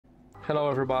Hello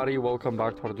everybody, welcome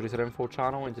back to HardReset.Info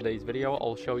channel. In today's video,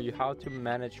 I'll show you how to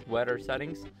manage weather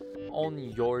settings on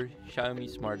your XIAOMI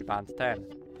Smart Band 10.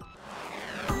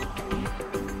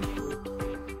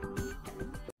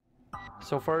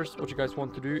 So first, what you guys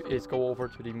want to do is go over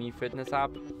to the Mi Fitness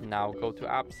app. Now go to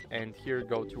apps and here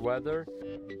go to weather.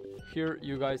 Here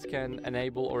you guys can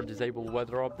enable or disable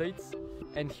weather updates,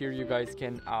 and here you guys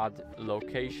can add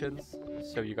locations.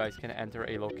 So you guys can enter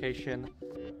a location.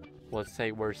 Let's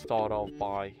say we're start off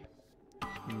by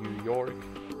New York,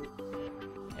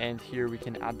 and here we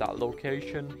can add that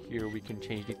location. Here we can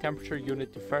change the temperature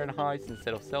unit to Fahrenheit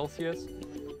instead of Celsius,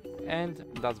 and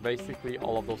that's basically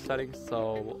all of those settings.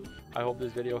 So I hope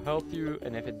this video helped you,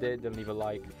 and if it did, then leave a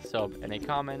like, sub, and a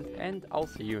comment, and I'll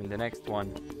see you in the next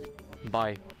one.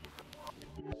 Bye.